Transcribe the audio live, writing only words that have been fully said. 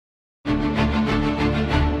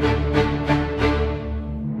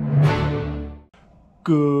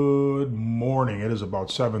Good morning. It is about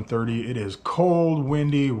 7:30. It is cold,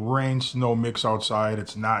 windy, rain, snow mix outside.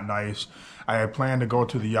 It's not nice. I had planned to go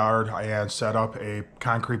to the yard. I had set up a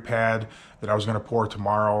concrete pad that I was going to pour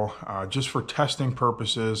tomorrow just for testing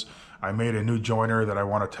purposes. I made a new joiner that I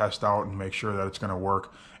want to test out and make sure that it's going to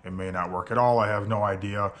work. It may not work at all. I have no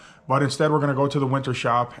idea. But instead, we're going to go to the winter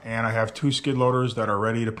shop, and I have 2 skid loaders that are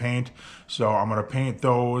ready to paint. So I'm going to paint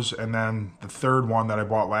those, and then the third one that I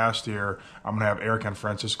bought last year, I'm going to have Eric and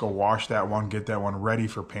Francisco wash that one, get that one ready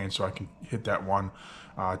for paint so I can hit that one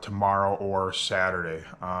tomorrow or Saturday.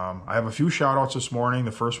 I have a few shout outs this morning.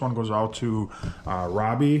 The first one goes out to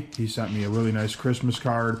Robbie. He sent me a really nice Christmas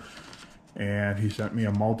card. And he sent me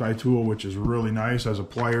a multi-tool, which is really nice, as a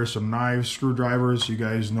plier, some knives, screwdrivers. You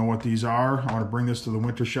guys know what these are. I want to bring this to the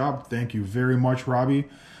winter shop. Thank you very much, Robbie.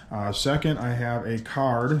 Second, I have a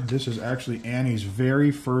card. This is actually Annie's very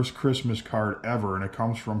first Christmas card ever, and it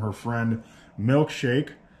comes from her friend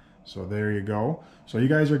Milkshake. So there you go. So you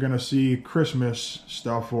guys are going to see Christmas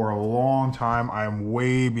stuff for a long time. I'm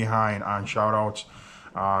way behind on shout-outs.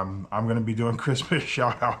 I'm going to be doing Christmas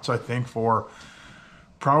shout-outs, I think, for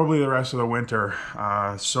probably the rest of the winter.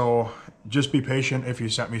 So just be patient if you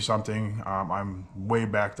sent me something. I'm way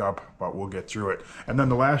backed up, but we'll get through it. And then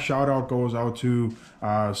the last shout out goes out to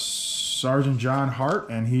Sergeant John Hart,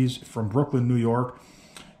 and he's from Brooklyn, New York.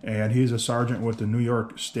 And he's a sergeant with the New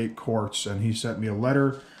York State Courts, and he sent me a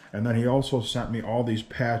letter. And then he also sent me all these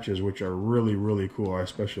patches, which are really, really cool. I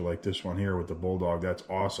especially like this one here with the Bulldog. That's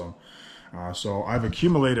awesome. So I've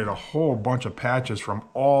accumulated a whole bunch of patches from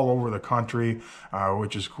all over the country,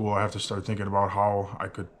 which is cool. I have to start thinking about how I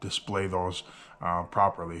could display those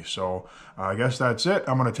properly. So I guess that's it.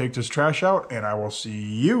 I'm going to take this trash out, and I will see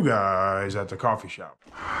you guys at the coffee shop.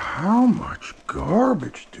 How much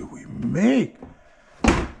garbage do we make?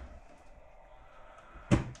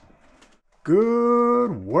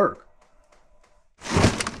 Good work.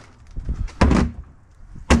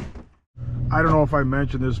 I don't know if I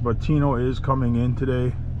mentioned this, but Tino is coming in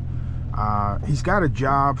today. He's got a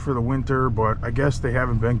job for the winter, but I guess they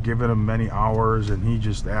haven't been giving him many hours, and he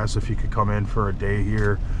just asked if he could come in for a day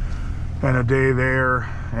here and a day there,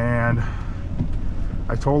 and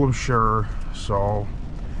I told him sure. So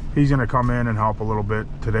he's gonna come in and help a little bit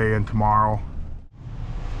today and tomorrow.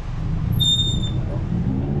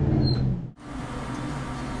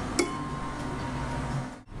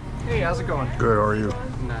 Hey, how's it going? Good, how are you?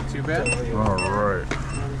 Not too bad. All right.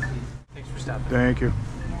 Thanks for stopping. Thank you.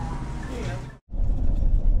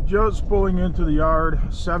 Just pulling into the yard,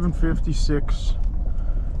 7:56,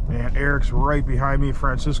 and Eric's right behind me.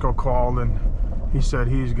 Francisco called and he said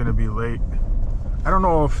he's gonna be late. I don't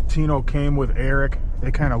know if Tino came with Eric.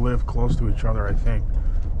 They kind of live close to each other, I think.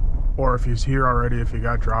 Or if he's here already, if he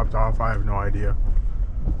got dropped off, I have no idea.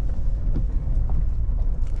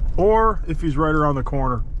 Or if he's right around the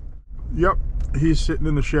corner. Yep, he's sitting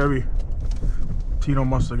in the Chevy. Tino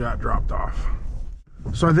must have got dropped off.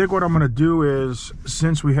 So I think what I'm gonna do is,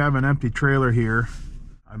 since we have an empty trailer here,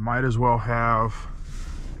 I might as well have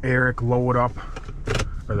Eric load up,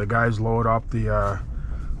 or the guys load up the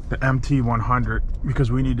MT100,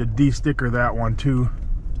 because we need to de-sticker that one too.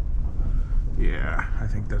 Yeah, I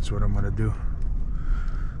think that's what I'm gonna do.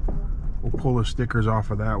 We'll pull the stickers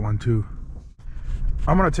off of that one too.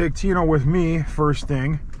 I'm gonna take Tino with me first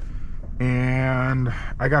thing. And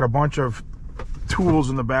I got a bunch of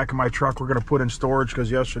tools in the back of my truck we're gonna put in storage,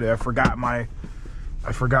 because yesterday I forgot my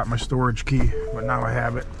storage key, but now I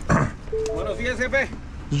have it. Buenos días, jefe.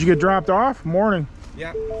 Did you get dropped off? Morning.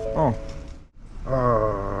 Yeah. Oh.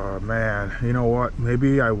 Man, you know what?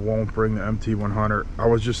 Maybe I won't bring the MT100. I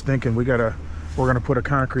was just thinking we're gonna put a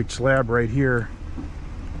concrete slab right here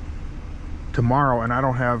tomorrow, and I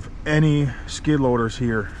don't have any skid loaders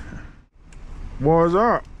here. What's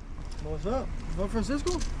up? What's up? Is that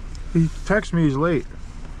Francisco? He texted me he's late,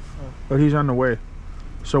 but he's on the way.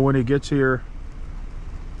 So when he gets here,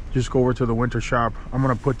 just go over to the winter shop. I'm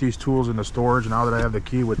gonna put these tools in the storage now that I have the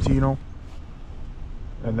key with Tino,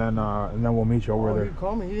 and then we'll meet you over there. He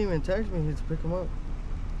called me. He didn't even text me. He to pick him up.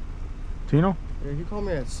 Tino? Yeah, he called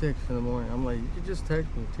me at 6 in the morning. I'm like, you could just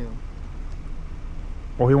text me, Tino.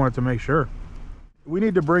 Well, he wanted to make sure. We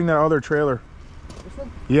need to bring that other trailer. This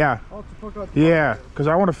one? Yeah. Oh, to fuck out. Yeah, because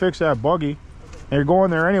I want to fix that buggy. And you're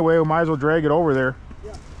going there anyway, we might as well drag it over there.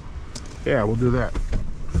 Yeah. Yeah, we'll do that.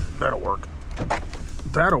 That'll work.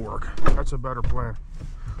 That'll work. That's a better plan.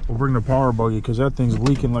 We'll bring the power buggy, because that thing's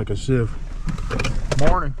leaking like a sieve.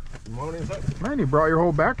 Morning. Good morning, sir. Man, you brought your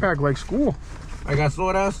whole backpack like school. I got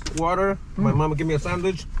sodas, water. My mom gave me a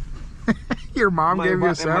sandwich. Your mom gave you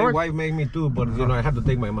a sandwich? My wife made me too, but you know, I had to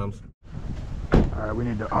take my mom's. All right, we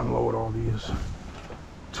need to unload all these.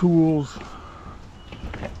 tools,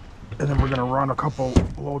 and then we're gonna run a couple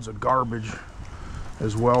loads of garbage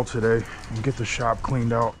as well today and get the shop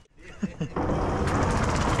cleaned out.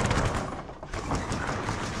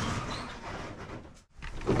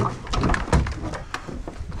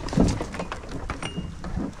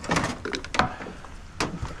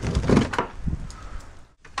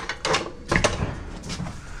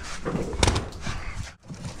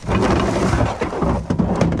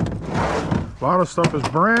 A lot of stuff is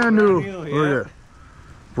brand new. Brand new, Look yeah. at it.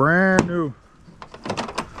 Brand new.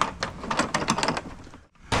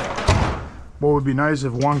 What would be nice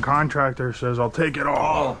if one contractor says, I'll take it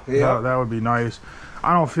all. Oh, yeah. That would be nice.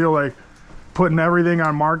 I don't feel like putting everything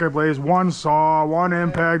on Marketplace, one saw, one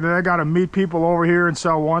impact, and I got to meet people over here and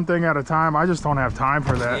sell one thing at a time. I just don't have time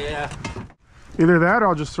for that. Yeah. Either that or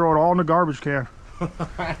I'll just throw it all in the garbage can.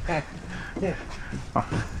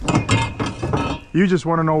 You just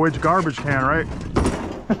want to know which garbage can, right?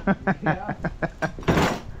 Yeah.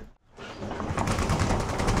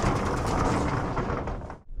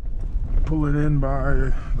 Pull it in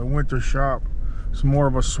by the winter shop. It's more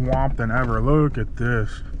of a swamp than ever. Look at this,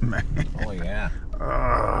 man. Oh yeah.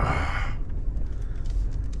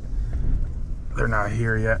 They're not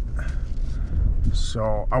here yet.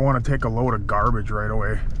 So I want to take a load of garbage right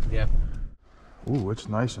away. Yeah. Ooh, it's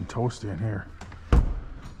nice and toasty in here.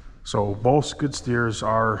 So both skid steers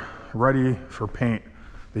are ready for paint.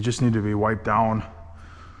 They just need to be wiped down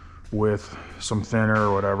with some thinner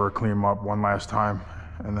or whatever, clean them up one last time,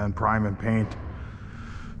 and then prime and paint.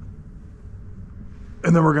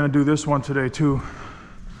 And then we're gonna do this one today too.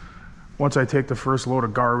 Once I take the first load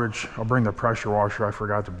of garbage, I'll bring the pressure washer. I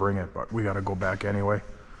forgot to bring it, but we gotta go back anyway.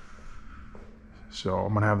 So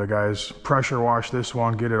I'm gonna have the guys pressure wash this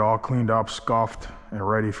one, get it all cleaned up, scuffed, and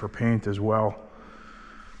ready for paint as well.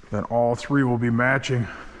 Then all three will be matching.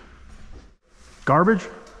 Garbage?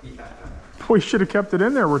 Yeah. We should have kept it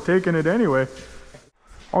in there. We're taking it anyway.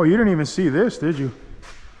 Oh, you didn't even see this, did you?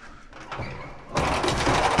 Oh,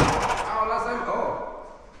 last time? Oh.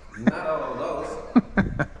 Not all of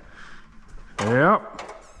those. Yep.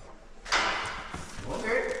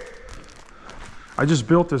 Okay. I just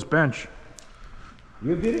built this bench.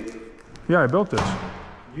 You did it? Yeah, I built this.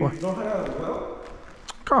 You know how to well?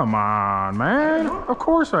 Come on, man. Of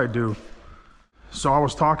course I do. So I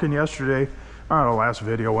was talking yesterday, the last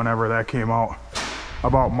video, whenever that came out,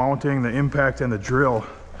 about mounting the impact and the drill.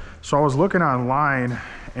 So I was looking online,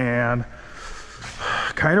 and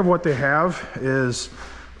kind of what they have is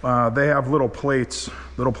they have little plates,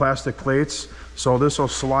 little plastic plates. So this will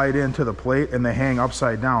slide into the plate and they hang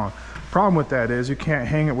upside down. Problem with that is you can't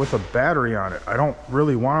hang it with a battery on it. I don't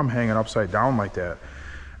really want them hanging upside down like that.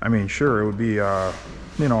 I mean, sure, it would be,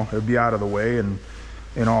 you know, it would be out of the way and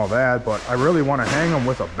all that, but I really want to hang them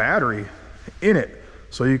with a battery in it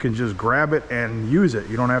so you can just grab it and use it.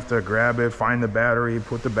 You don't have to grab it, find the battery,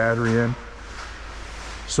 put the battery in.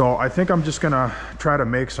 So I think I'm just gonna try to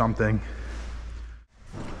make something.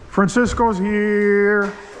 Francisco's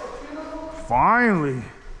here. Finally.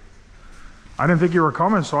 I didn't think you were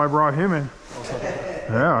coming, so I brought him in.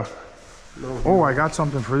 Yeah. Oh, I got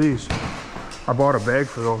something for these. I bought a bag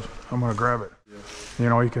for those. I'm gonna grab it. You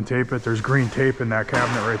know, you can tape it. There's green tape in that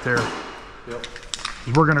cabinet right there. Yep.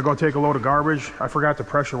 We're gonna go take a load of garbage. I forgot the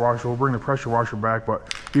pressure washer. We'll bring the pressure washer back,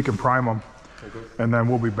 but you can prime them. Okay. And then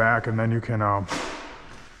we'll be back, and then you can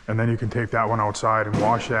take that one outside and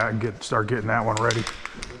wash that and start getting that one ready.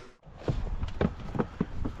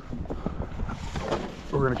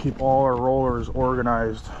 We're gonna keep all our rollers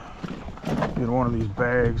organized in one of these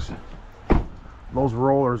bags. Those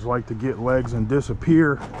rollers like to get legs and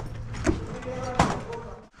disappear.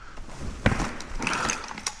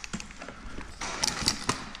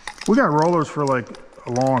 We got rollers for like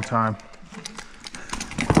a long time.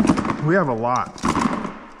 We have a lot.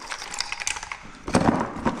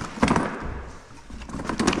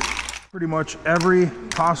 Pretty much every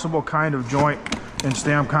possible kind of joint in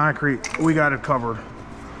stamped concrete, we got it covered.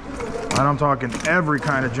 And I'm talking every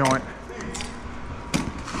kind of joint.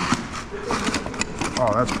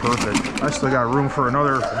 Oh, that's perfect. I still got room for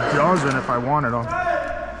another dozen if I wanted them.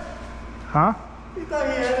 Huh? He thought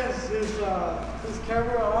he had his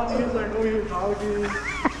camera on. He was like, oh, you're talking.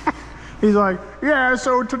 He's like, yeah,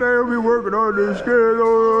 so today I'll be working on this kid.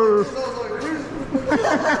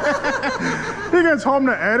 He gets home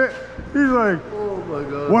to edit. He's like, Oh my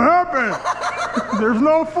God. what happened? There's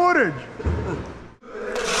no footage.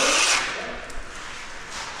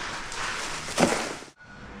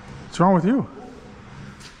 What's wrong with you?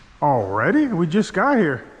 Already? We just got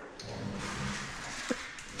here.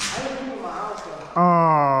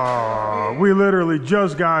 Oh, we literally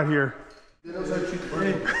just got here.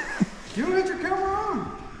 You hit your camera on.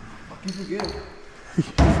 I keep forgetting. He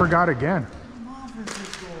forgot again.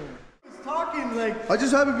 He's talking like. I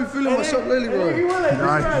just haven't been feeling myself lately, He bro. went like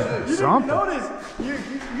Nice. this, right? You Something. didn't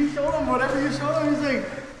notice. You showed him whatever you showed him. He's like.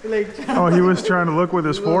 Oh, he was trying to look with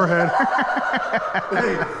his forehead.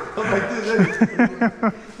 Hey, I'm like this. Hey.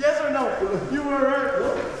 Yes or no? You were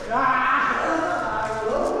right.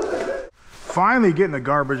 Finally getting the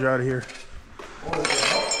garbage out of here.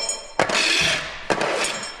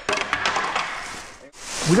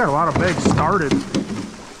 We got a lot of bags started.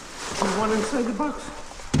 One inside the box.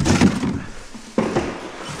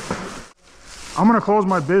 I'm gonna close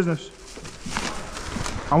my business.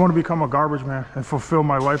 I want to become a garbage man and fulfill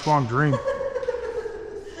my lifelong dream.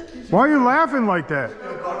 Why are you laughing like that?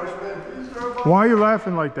 Why are you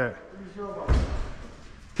laughing like that?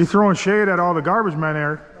 You throwing shade at all the garbage men,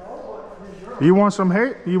 Eric. You want some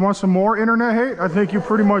hate? You want some more internet hate? I think you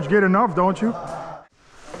pretty much get enough, don't you?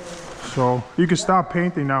 So you can stop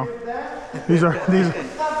painting now. These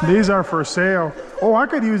are for sale. Oh, I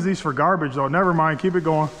could use these for garbage though. Never mind. Keep it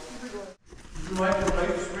going.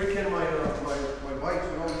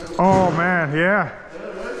 Oh man, yeah.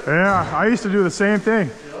 Yeah, I used to do the same thing.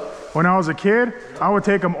 When I was a kid, I would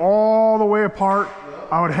take them all the way apart.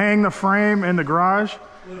 I would hang the frame in the garage.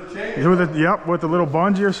 With the little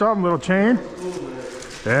bungee or something, little chain.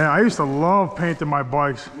 Yeah, I used to love painting my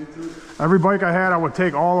bikes. Every bike I had, I would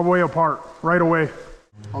take all the way apart right away.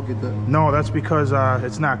 I'll get that. No, that's because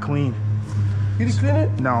it's not clean. You didn't clean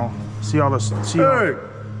it? No. See all the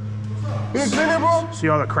You didn't clean it, bro? see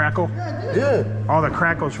all the crackle? Yeah. All the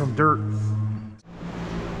crackles from dirt.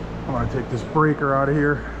 I'm gonna take this breaker out of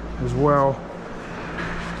here as well.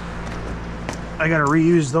 I gotta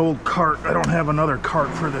reuse the old cart. I don't have another cart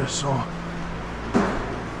for this, so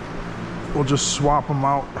we'll just swap them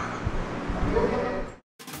out.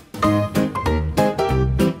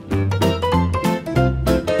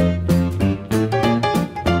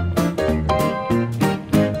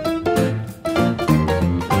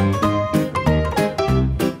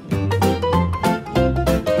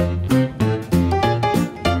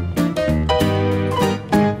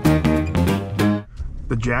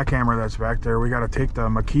 Jackhammer that's back there, we got to take the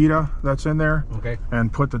Makita that's in there, Okay.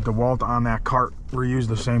 and put the DeWalt on that cart. Reuse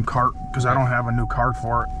the same cart because I don't have a new cart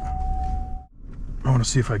for it. I want to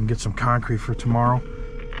see if I can get some concrete for tomorrow,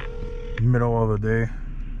 middle of the day.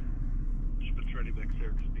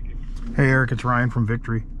 Hey Eric, it's Ryan from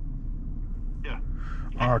Victory.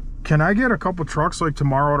 Yeah. Can I get a couple trucks like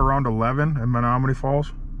tomorrow at around 11 in Menominee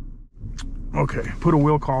Falls? Okay, put a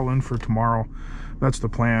wheel call in for tomorrow. That's the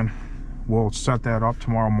plan. We'll set that up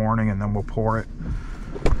tomorrow morning and then we'll pour it.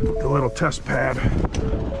 The little test pad.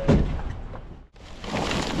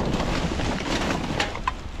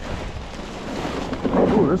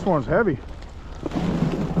 Ooh, this one's heavy.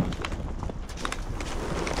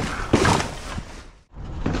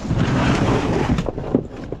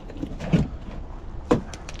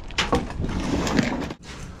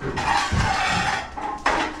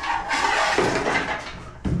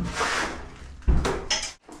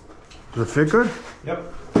 Does it fit good?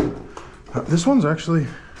 Yep. This one's actually,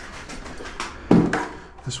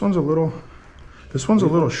 this one's a little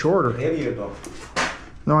shorter. Heavier though.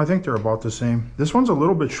 No, I think they're about the same. This one's a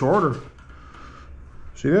little bit shorter.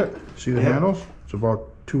 See that? See the handles? It's about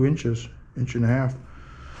 2 inches, inch and a half.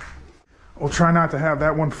 We'll try not to have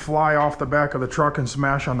that one fly off the back of the truck and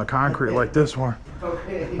smash on the concrete like this one.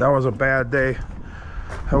 Okay. That was a bad day.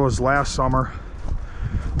 That was last summer.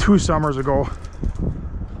 2 summers ago.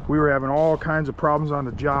 We were having all kinds of problems on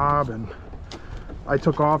the job, and I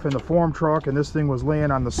took off in the form truck and this thing was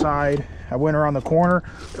laying on the side. I went around the corner,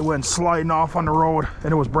 it went sliding off on the road,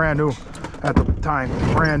 and it was brand new at the time,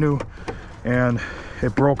 brand new, and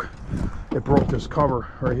it broke this cover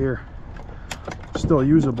right here. Still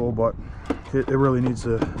usable, but it really needs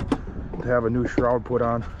to have a new shroud put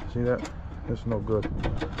on. See that? It's no good.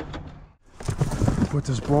 Put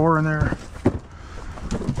this blower in there.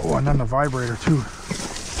 Oh, and then the vibrator too.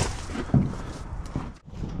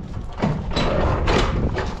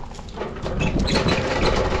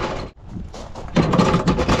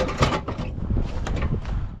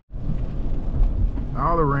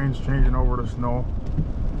 Now the rain's changing over to snow.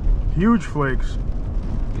 Huge flakes.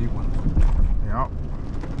 Big one. Yeah.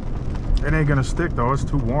 It ain't gonna stick though, it's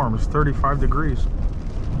too warm. It's 35 degrees.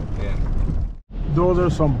 Yeah. Those are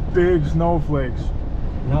some big snowflakes.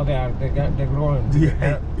 No, they're growing.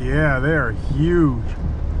 Yeah, they are huge.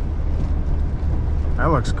 That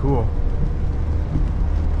looks cool.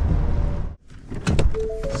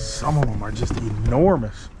 Some of them are just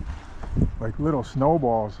enormous. Like little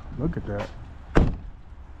snowballs. Look at that.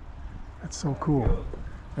 That's so cool.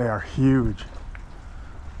 They are huge.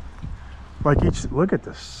 Like look at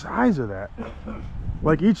the size of that.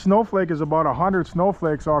 Like each snowflake is about 100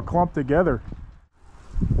 snowflakes all clumped together.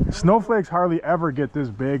 Snowflakes hardly ever get this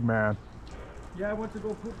big, man. Yeah, I went to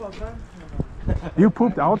go poop outside. You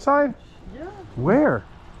pooped outside? Yeah. Where?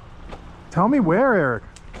 Tell me where, Eric.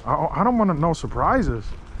 I don't want to know surprises.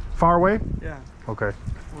 Far away? Yeah. Okay.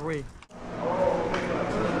 Wait.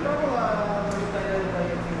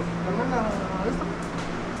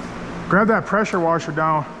 Grab that pressure washer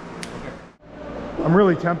down. I'm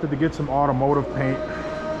really tempted to get some automotive paint.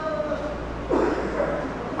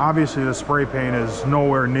 Obviously the spray paint is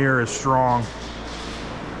nowhere near as strong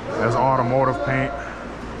as automotive paint.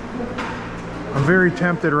 I'm very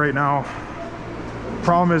tempted right now.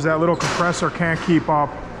 Problem is that little compressor can't keep up.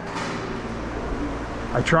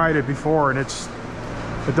 I tried it before and it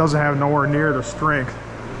doesn't have nowhere near the strength.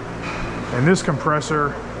 And this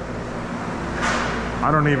compressor, I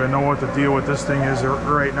don't even know what the deal with this thing is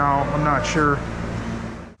right now. I'm not sure.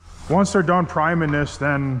 Once they're done priming this,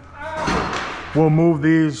 then we'll move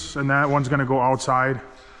these and that one's gonna go outside.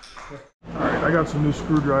 All right, I got some new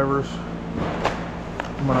screwdrivers.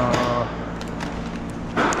 I'm gonna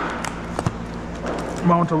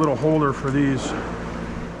mount a little holder for these.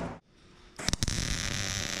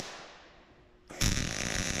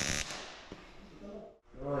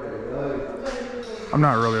 I'm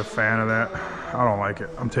not really a fan of that. I don't like it.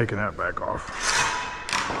 I'm taking that back off.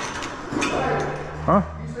 Huh?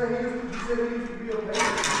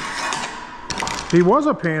 He was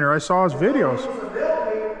a painter. I saw his videos.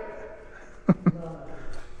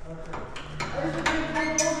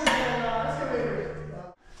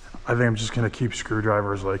 I think I'm just gonna keep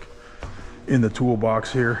screwdrivers like in the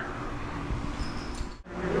toolbox here.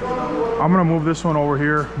 I'm gonna move this one over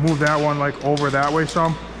here, move that one like over that way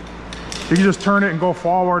some. You can just turn it and go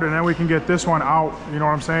forward and then we can get this one out, you know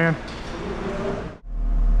what I'm saying?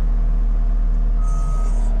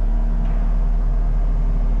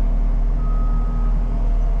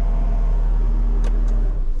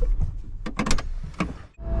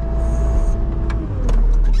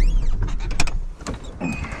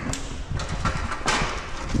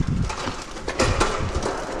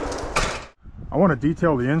 I want to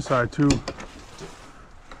detail the inside too.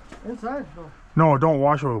 Inside? No, don't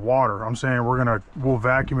wash it with water. I'm saying we'll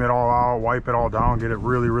vacuum it all out, wipe it all down, get it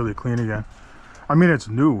really, really clean again. I mean, it's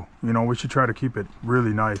new, you know, we should try to keep it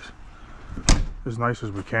really nice as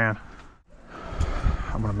we can.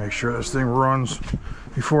 I'm gonna make sure this thing runs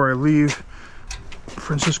before I leave.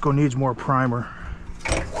 Francisco needs more primer.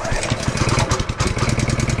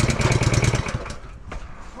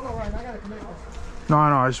 Hold on, Ryan, I gotta connect this. No,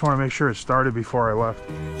 I just want to make sure it started before I left.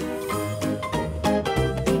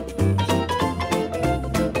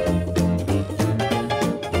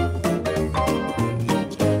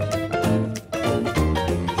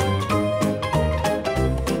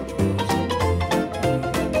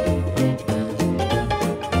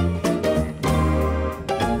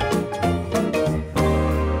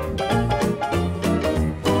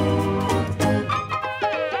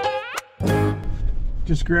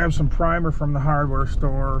 Just grabbed some primer from the hardware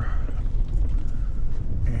store,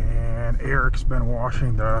 and Eric's been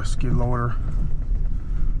washing the skid loader.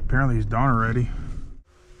 Apparently he's done already.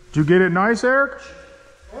 Did you get it nice, Eric?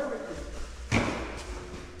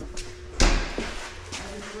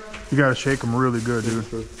 You gotta shake them really good,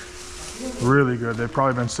 dude. Really good. They've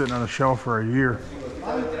probably been sitting on the shelf for a year.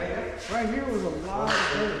 Right here was a lot of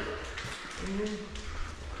dirt.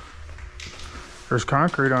 There's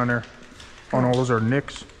concrete on there. Oh no, those are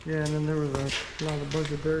nicks. Yeah, and then there was a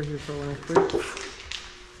bunch of dirt here, so when I sprayed,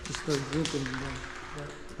 just started dripping.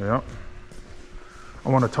 Yep. I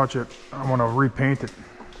want to touch it. I want to repaint it.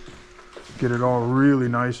 Get it all really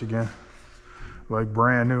nice again. Like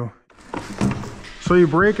brand new. So you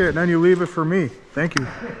break it and then you leave it for me. Thank you.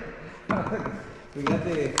 We got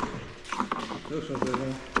the cushions in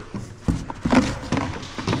there.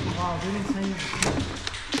 Wow, they didn't change it.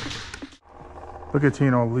 Look at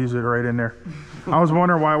Tino, leaves it right in there. I was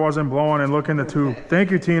wondering why I wasn't blowing and looking the tube.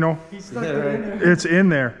 Thank you, Tino. He stuck it in there. It's in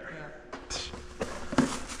there.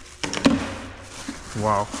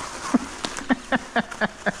 Wow.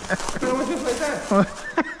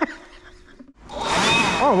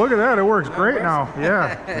 Oh, look at that. It works great now.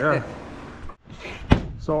 Yeah.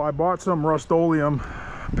 So I bought some Rust-Oleum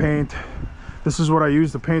paint. This is what I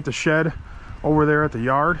use to paint the shed over there at the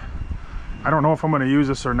yard. I don't know if I'm going to use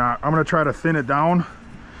this or not. I'm going to try to thin it down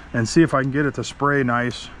and see if I can get it to spray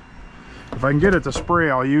nice. If I can get it to spray,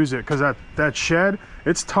 I'll use it, because that shed,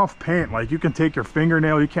 it's tough paint. Like, you can take your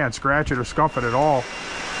fingernail, you can't scratch it or scuff it at all.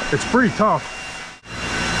 It's pretty tough.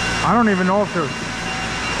 I don't even know if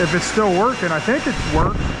it's still working. I think it's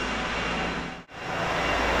worked.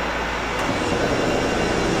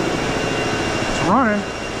 It's running.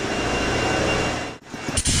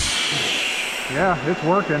 Yeah, it's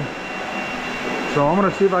working. So I'm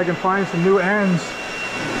gonna see if I can find some new ends.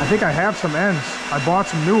 I think I have some ends. I bought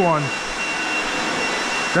some new ones.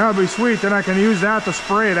 That would be sweet. Then I can use that to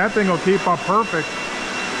spray. That thing will keep up perfect.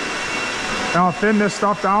 And I'll thin this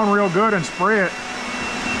stuff down real good and spray it.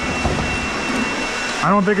 I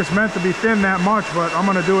don't think it's meant to be thin that much, but I'm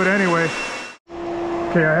gonna do it anyway.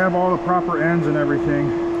 Okay, I have all the proper ends and everything.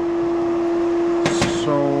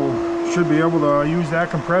 So should be able to use that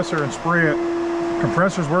compressor and spray it.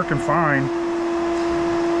 Compressor's working fine.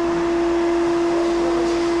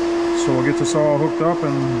 So we'll get this all hooked up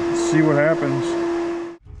and see what happens.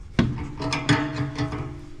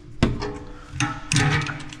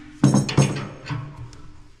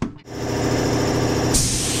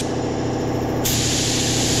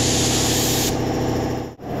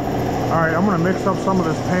 All right, I'm gonna mix up some of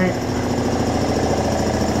this paint.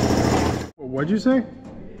 What'd you say?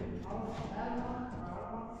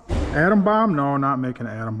 Atom bomb? No, not making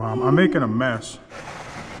an atom bomb. I'm making a mess.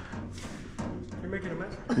 You're making a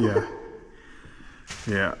mess? Yeah.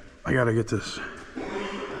 Yeah, I gotta get this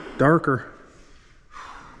darker.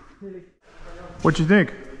 What you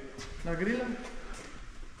think?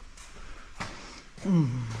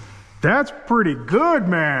 That's pretty good,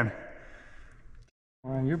 man.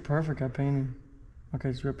 Wow, you're perfect at painting. Okay,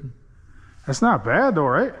 it's ripping. That's not bad though,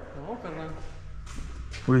 right?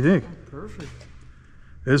 What do you think? Perfect.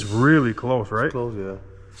 It's really close, right? Close, yeah.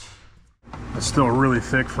 It's still really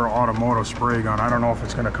thick for an automotive spray gun. I don't know if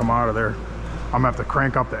it's gonna come out of there. I'm gonna have to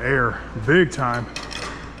crank up the air big time.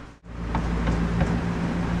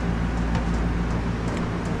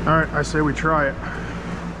 All right, I say we try it.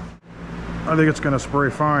 I think it's gonna spray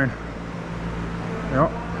fine.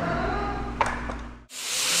 Yep.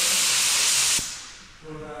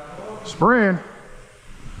 Spraying.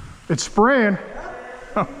 It's spraying.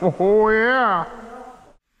 Oh yeah.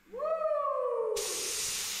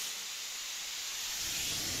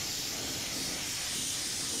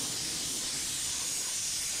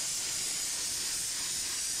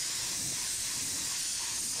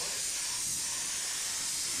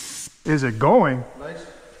 Is it going? Nice.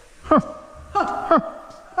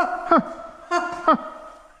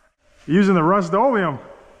 Using the Rust-Oleum.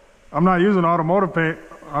 I'm not using automotive paint.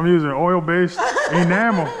 I'm using oil-based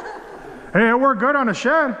enamel. Hey, it worked good on the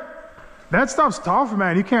shed. That stuff's tough,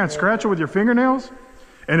 man. You can't scratch it with your fingernails.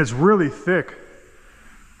 And it's really thick.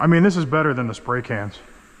 I mean, this is better than the spray cans.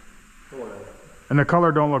 And the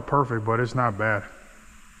color don't look perfect, but it's not bad.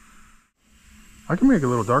 I can make it a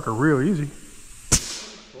little darker real easy.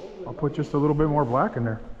 I'll put just a little bit more black in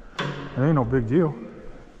there. It ain't no big deal.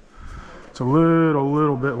 It's a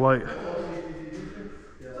little bit light.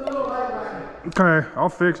 Okay, I'll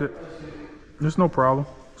fix it. There's no problem.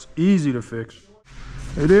 It's easy to fix.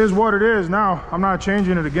 It is what it is now. I'm not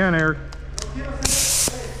changing it again, Eric.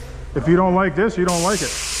 If you don't like this, you don't like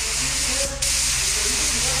it.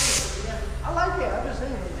 I like it. I'm just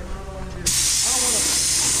saying. I don't want to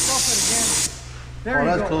stuff it again. There Oh, you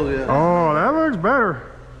that's go. close, yeah. Oh, that looks better.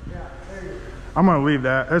 I'm gonna leave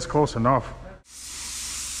that. That's close enough.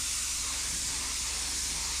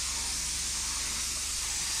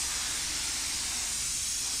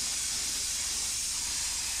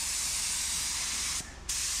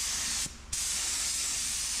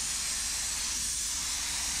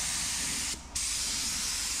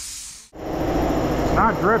 It's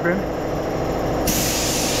not dripping.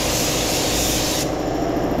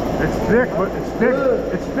 It's thick, but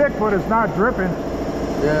it's thick, but it's not dripping.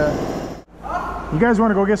 Yeah. You guys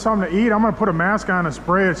want to go get something to eat? I'm gonna put a mask on and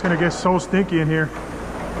spray it. It's gonna get so stinky in here.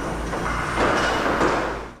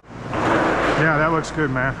 Yeah, that looks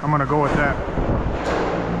good, man. I'm gonna go with that.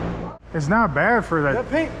 It's not bad for that.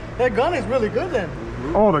 That gun is really good then.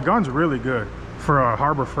 Oh, the gun's really good for a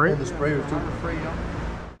Harbor Freight. The sprayer too. Afraid, yeah. You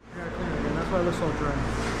gotta clean it again. That's why it looks so dry.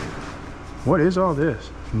 What is all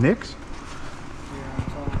this? Nicks? Yeah,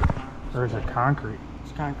 it's all Or is it concrete?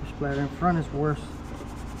 it's concrete splatter. In front is worse.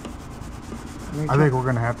 I think we're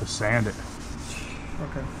gonna have to sand it.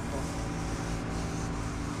 Okay.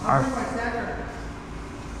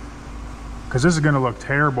 Because this is gonna look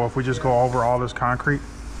terrible if we just go over all this concrete.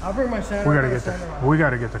 I'll bring my sander. We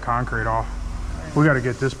gotta get the concrete off. We gotta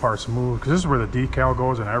get this part smooth because this is where the decal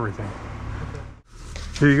goes and everything.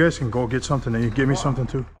 Here, you guys can go get something to eat. Give me something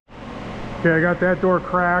too. Okay, I got that door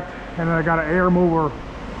cracked and then I got an air mover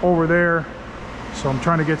over there. So I'm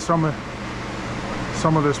trying to get some of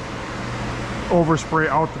this overspray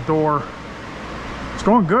out the door It's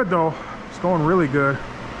going good though. It's going really good.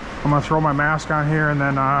 I'm gonna throw my mask on here and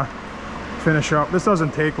then finish up. This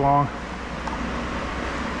doesn't take long.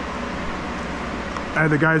 I had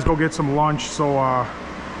the guys go get some lunch so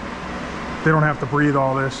they don't have to breathe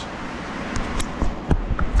all this.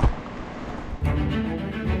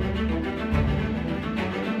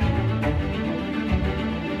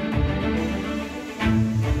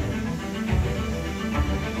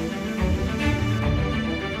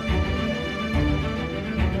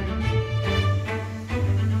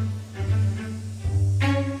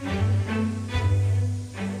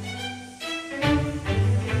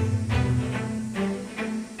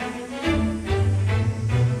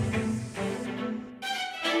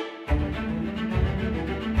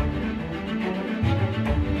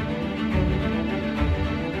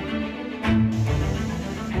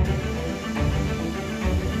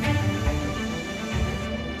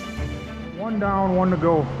 One down, one to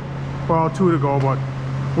go. Well, two to go, but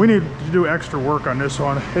we need to do extra work on this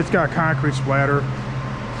one. It's got concrete splatter.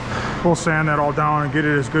 We'll sand that all down and get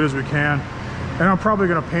it as good as we can. And I'm probably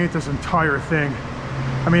gonna paint this entire thing.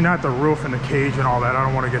 I mean, not the roof and the cage and all that. I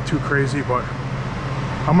don't want to get too crazy, but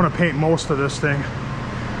I'm gonna paint most of this thing.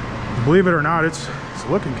 Believe it or not, it's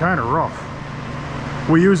looking kind of rough.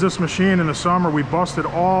 We used this machine in the summer. We busted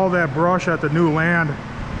all that brush at the new land.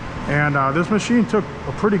 And this machine took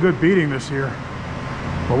a pretty good beating this year.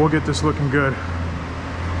 But we'll get this looking good.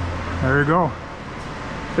 There you go.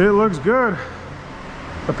 It looks good.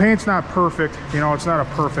 The paint's not perfect. You know, it's not a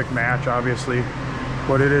perfect match, obviously.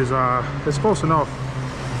 But it is, it's close enough.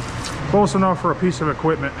 Close enough for a piece of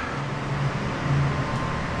equipment.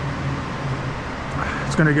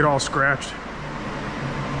 It's gonna get all scratched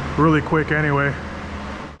really quick anyway.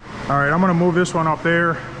 All right, I'm gonna move this one up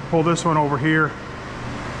there, pull this one over here,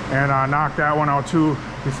 and knock that one out too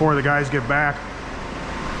before the guys get back.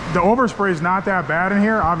 The overspray is not that bad in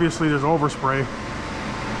here. Obviously there's overspray,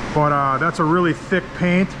 but that's a really thick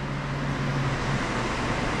paint.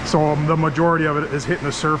 So the majority of it is hitting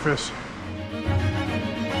the surface.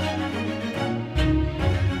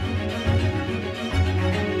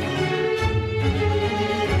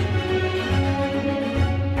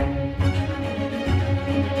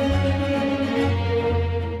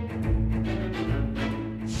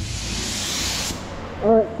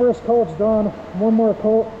 All right, first coat's done. One more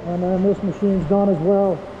coat, and then this machine's done as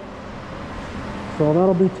well. So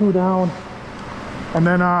that'll be two down. And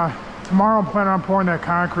then tomorrow I'm planning on pouring that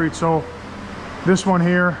concrete. So this one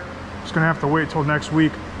here is gonna have to wait till next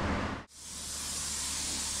week.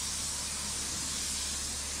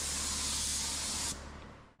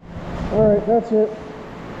 All right, that's it.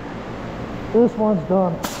 This one's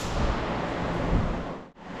done.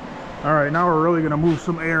 All right, now we're really gonna move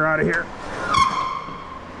some air out of here.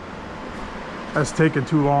 That's taking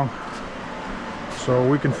too long. So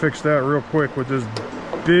we can fix that real quick with this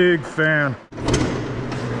big fan.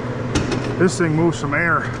 This thing moves some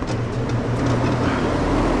air.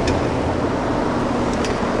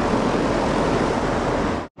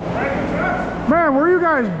 Man, where you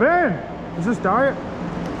guys been? Is this diet?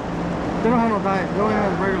 They don't have no diet. They only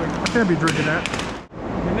have regular. I can't be drinking that.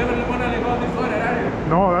 You never want to go this way, are you?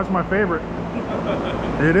 No, that's my favorite.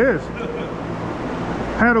 It is.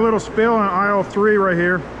 Had a little spill on aisle 3 right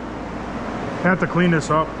here. Had to clean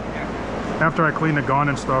this up after I cleaned the gun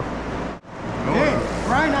and stuff. Hey,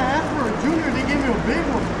 Brian, I asked for a junior. They gave me a big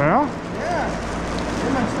one. Yeah? Yeah.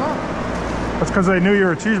 They messed up. That's because they knew you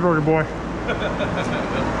were a cheeseburger boy.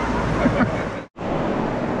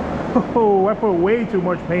 Oh, I put way too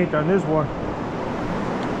much paint on this one.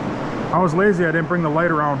 I was lazy. I didn't bring the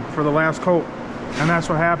light around for the last coat. And that's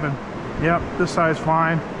what happened. Yep, this side's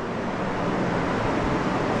fine.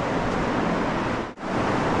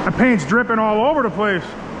 The paint's dripping all over the place.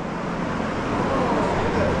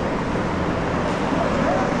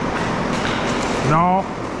 No.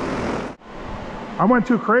 I went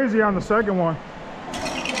too crazy on the second one.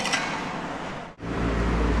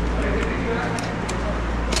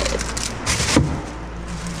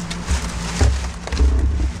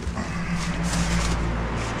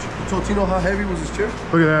 So, you know how heavy was this chair?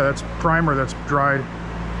 Look at that, that's primer that's dried.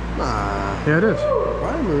 Nah. Yeah, it is.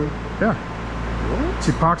 Primer? Yeah. What? It's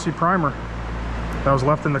epoxy primer that was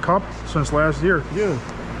left in the cup since last year. Yeah.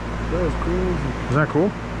 That was crazy. Is that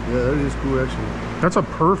cool? Yeah, that is cool actually. That's a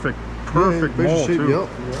perfect mold too.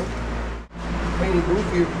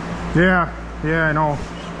 Yeah, I know.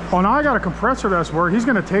 Oh, now I got a compressor that's working. He's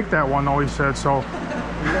gonna take that one though, he said, so.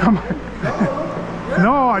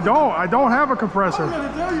 No, I don't have a compressor. I'm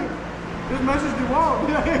gonna tell you. This messes the wall.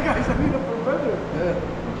 Yeah, guys, I need a compressor.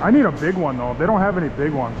 Yeah. I need a big one though. They don't have any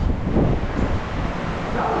big ones.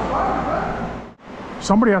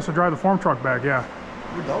 Somebody has to drive the form truck back, yeah.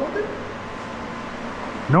 We're done with it?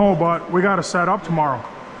 No, but we got to set up tomorrow.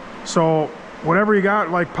 So whatever you got,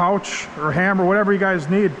 like pouch or hammer, whatever you guys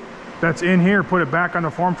need that's in here, put it back on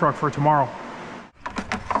the form truck for tomorrow.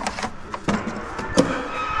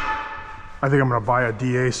 I think I'm gonna buy a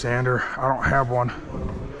DA sander. I don't have one.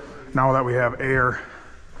 Now that we have air,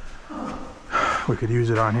 we could use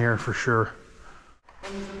it on here for sure.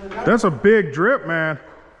 That's a big drip, man.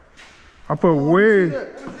 I put way,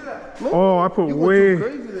 oh, I put way,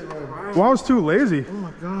 well, I was too lazy. Oh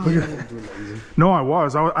my God. No, I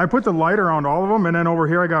was. I put the light around all of them, and then over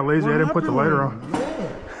here I got lazy. I didn't put the light around.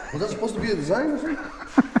 Was that supposed to be a design or something?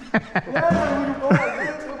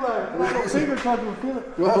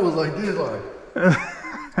 Well, I was like this, like.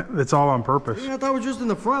 It's all on purpose. Yeah, I thought it was just in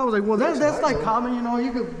the front. I was like, well, that's like common, you know.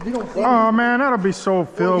 You don't. Oh man, that'll be so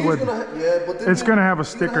filled with. But It's gonna have a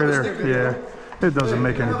sticker there. Yeah, it doesn't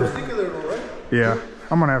make any difference. Yeah,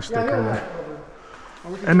 I'm gonna have a sticker there,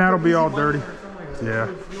 and that'll be all dirty.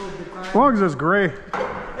 Yeah, as long as it's gray.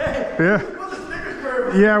 Yeah.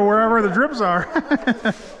 Yeah, wherever the drips are.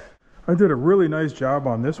 I did a really nice job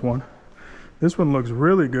on this one. This one looks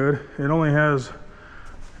really good. It only has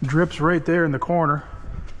drips right there in the corner,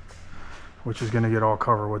 which is gonna get all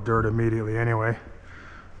covered with dirt immediately anyway.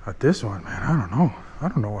 But this one, man, I don't know. I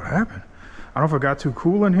don't know what happened. I don't know if it got too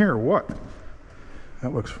cool in here or what.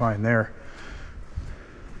 That looks fine there.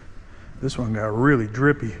 This one got really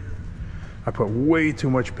drippy. I put way too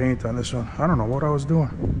much paint on this one. I don't know what I was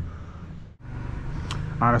doing.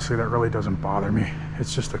 Honestly, that really doesn't bother me.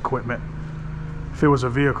 It's just equipment. If it was a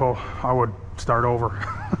vehicle, I would start over.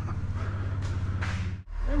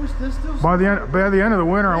 By the end of the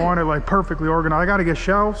winter, I want it like perfectly organized. I got to get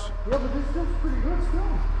shelves. Yeah, but this stuff's pretty good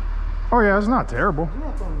still. Oh yeah, it's not terrible. It's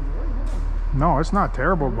not throwing it away, No, it's not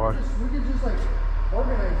terrible, but. we could just like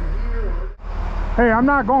organize it here. Hey, I'm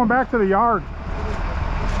not going back to the yard.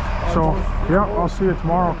 So, yeah, I'll see you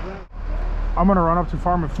tomorrow. I'm gonna run up to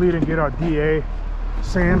Farm and Fleet and get a DA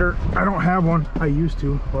sander. I don't have one. I used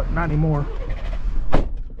to, but not anymore.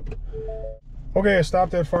 Okay, I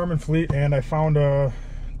stopped at Farm and Fleet and I found a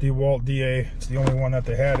DeWalt DA. It's the only one that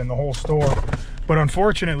they had in the whole store. But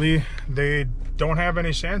unfortunately, they don't have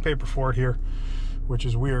any sandpaper for it here, which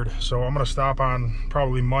is weird. So I'm gonna stop on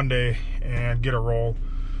probably Monday and get a roll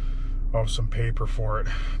of some paper for it,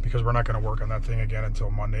 because we're not gonna work on that thing again until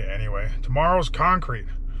Monday anyway. Tomorrow's concrete.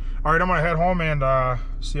 All right, I'm gonna head home and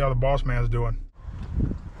see how the boss man's doing.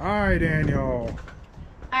 Hi, Daniel.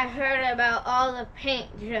 I heard about all the paint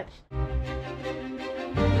drips.